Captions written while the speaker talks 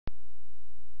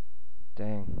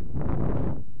Dang.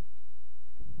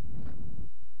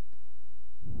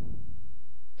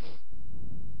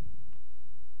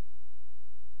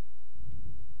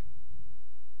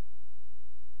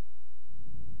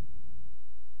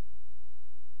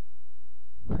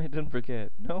 I didn't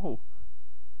forget. No.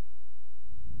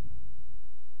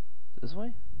 This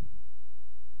way?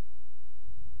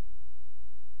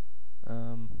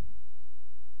 Um.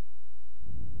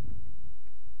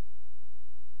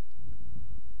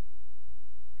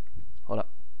 Hold up.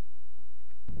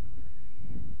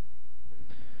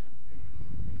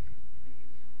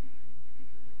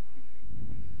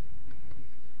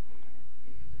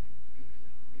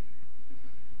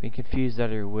 Being confused out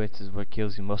of your wits is what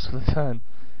kills you most of the time.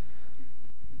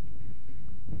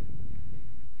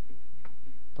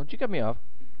 Don't you cut me off.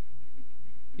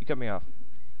 You cut me off.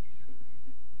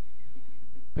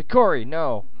 But Corey,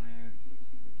 no.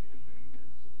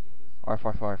 Arf,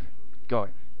 arf, arf. Go.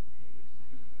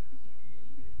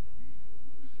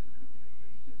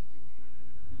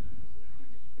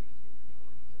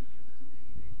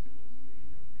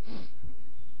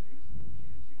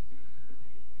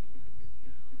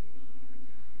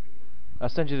 I'll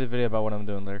send you the video about what I'm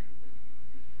doing later.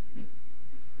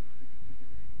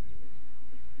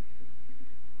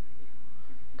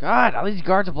 God, all these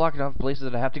guards are blocking off places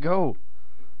that I have to go.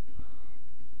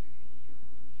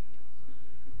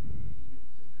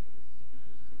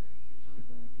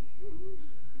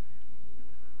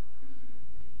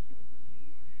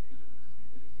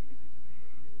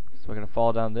 So we're gonna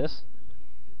fall down this.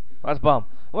 Oh, that's a bomb.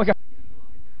 Oh my god.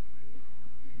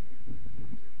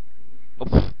 Oh,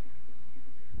 pfft.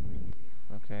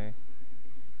 Okay.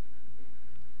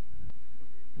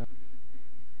 No.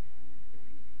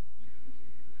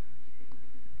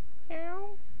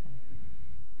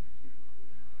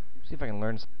 See if I can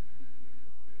learn.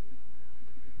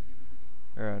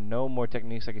 There are no more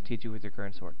techniques I can teach you with your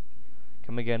current sword.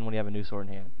 Come again when you have a new sword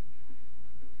in hand.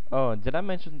 Oh, and did I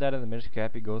mention that in the Minish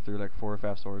Cap you go through like 4 or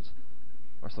 5 swords?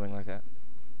 Or something like that.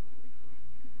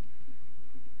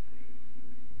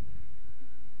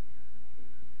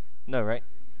 No, right?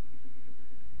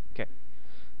 Okay.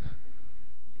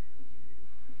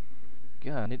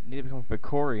 God, I need to become a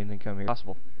Bakori and then come here.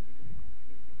 Possible.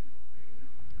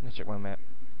 Let's check my map.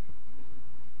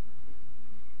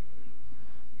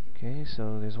 Okay,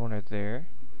 so there's one right there.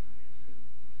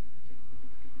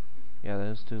 Yeah,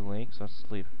 those 2 links. Let's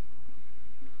leave.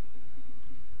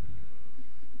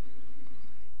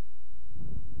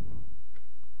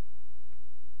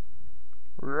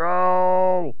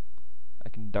 Roll! I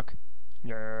can duck.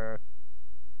 Yeah.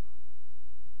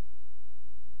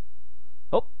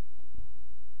 Oh!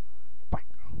 Bye.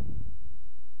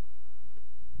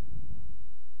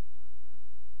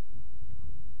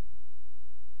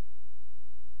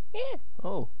 Yeah.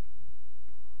 Oh.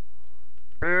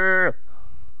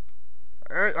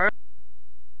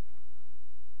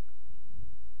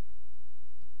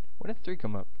 What did 3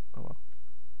 come up? Oh well.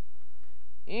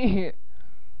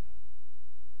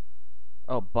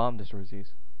 Oh, bomb destroys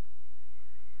these.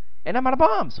 And I'm out of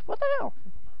bombs! What the hell?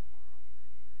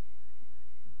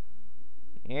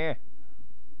 Yeah.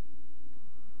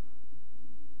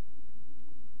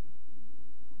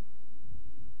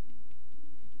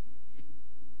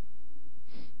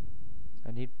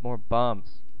 I need more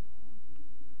bombs.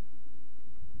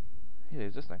 Hey,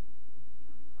 there's this thing.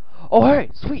 Oh, hey!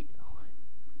 Sweet!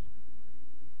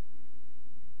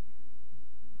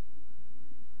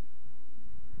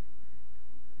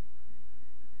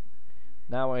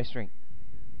 Now I shrink.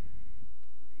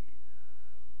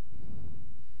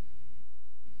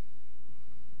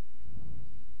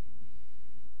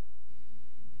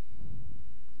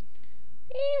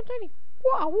 Tiny.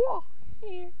 Wah, wah.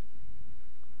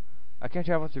 I can't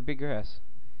travel through big grass.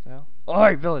 What the hell?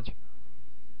 Alright, village!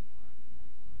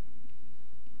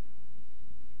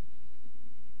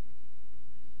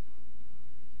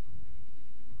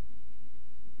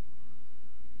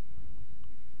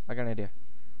 I got an idea.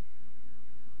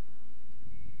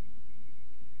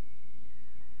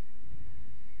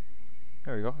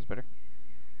 There we go, that's better.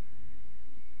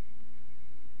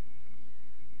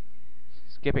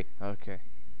 Skipping. Okay.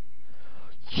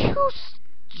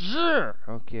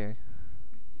 Okay.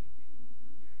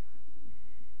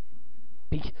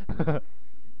 Peek.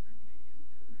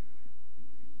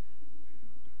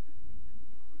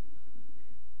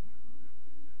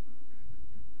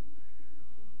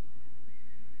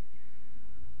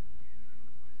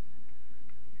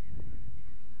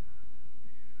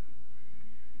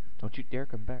 Don't you dare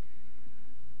come back.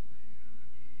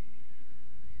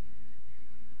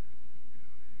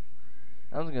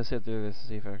 I'm just gonna sit through this and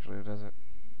see if it actually does it.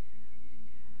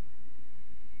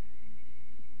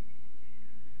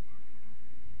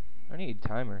 need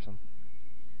time or something.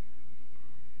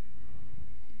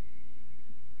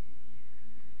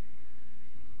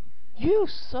 You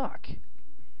suck.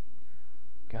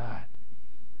 God.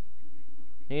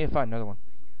 Need to find another one.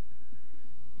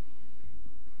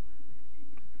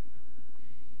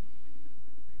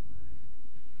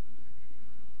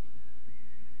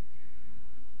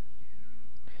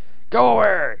 Go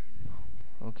away!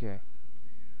 Okay.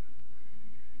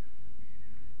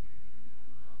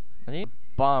 I need a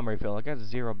bomb refill. I got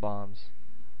 0 bombs.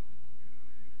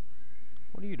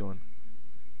 What are you doing?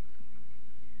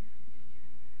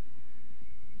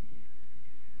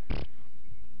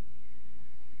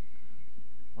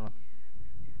 Hold on.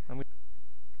 I'm gonna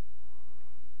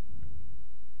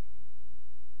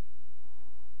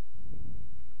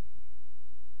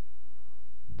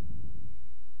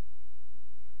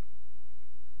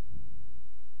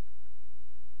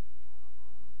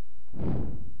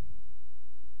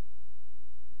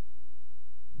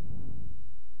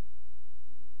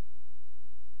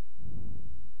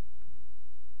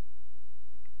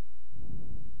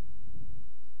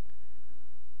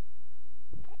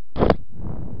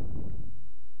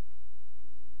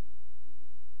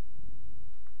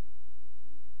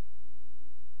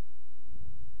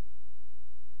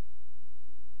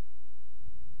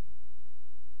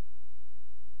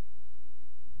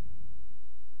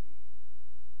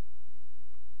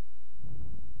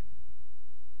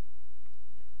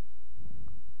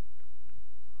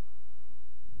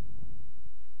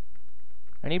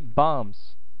I need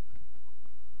bombs.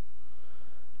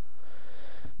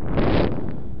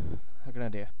 How can I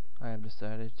do? I have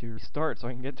decided to restart so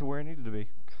I can get to where I needed to be.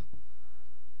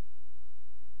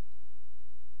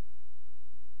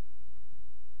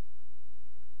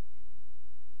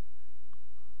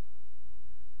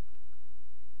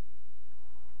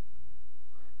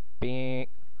 Bing.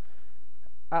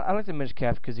 I like the Minish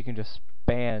Cap because you can just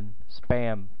spam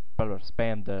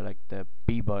the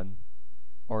B button,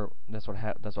 or that's what I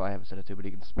have it set it to. But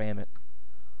you can spam it,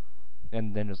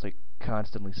 and then just like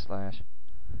constantly slash.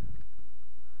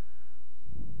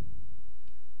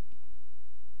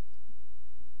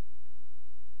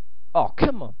 Oh,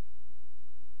 come on!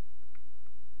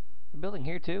 They're building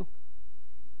here too.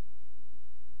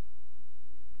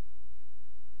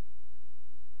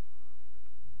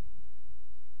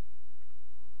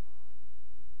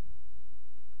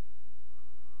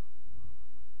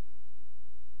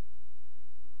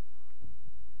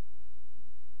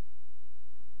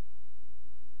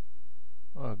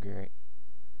 Oh, great.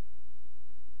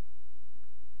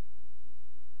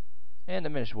 And the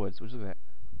Minish Woods, which is that.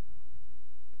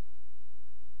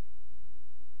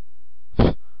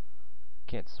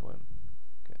 Can't swim.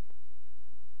 Okay.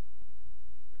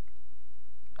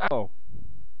 Oh!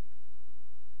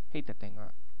 Hate that thing.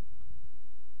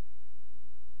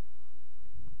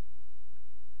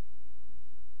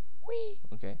 Whee!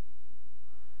 Okay.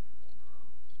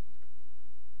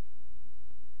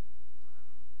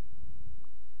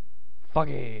 Fuck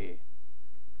it!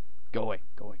 Go away,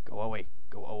 go away, go away,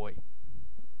 go away.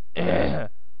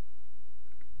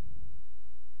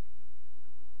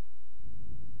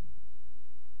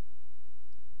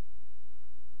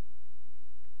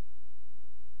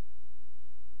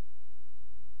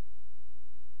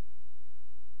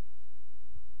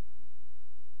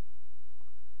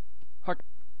 Hark.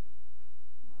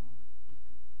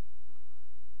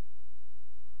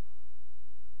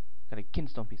 Got a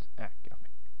kinstone piece. Ah, get off me.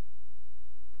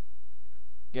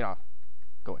 Get off.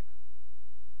 Go away.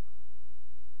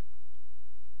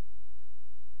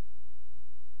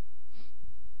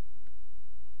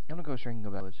 I'm gonna go straight and go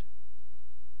village.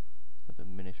 With the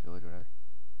Minish village or whatever.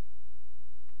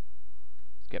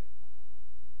 Skip.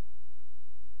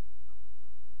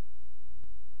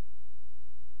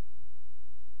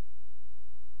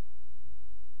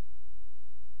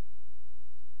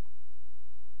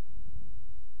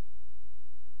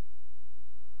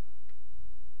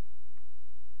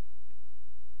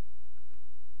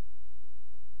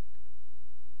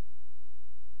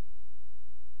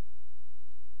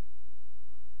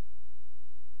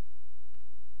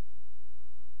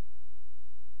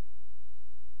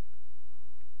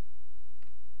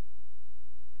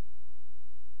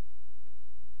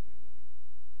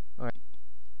 Alright.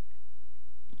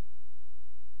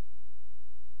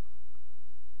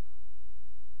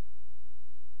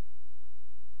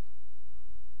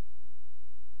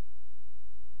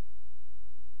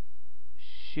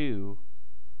 Shoo.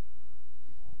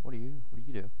 What do you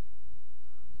do?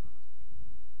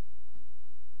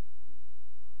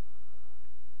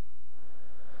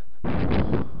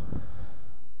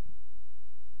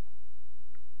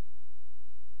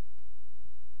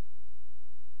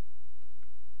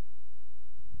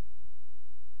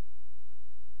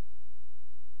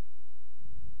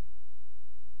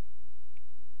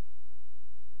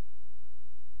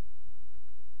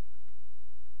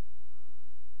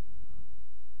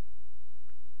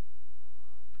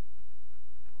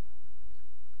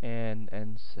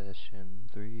 Session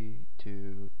 3,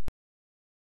 2,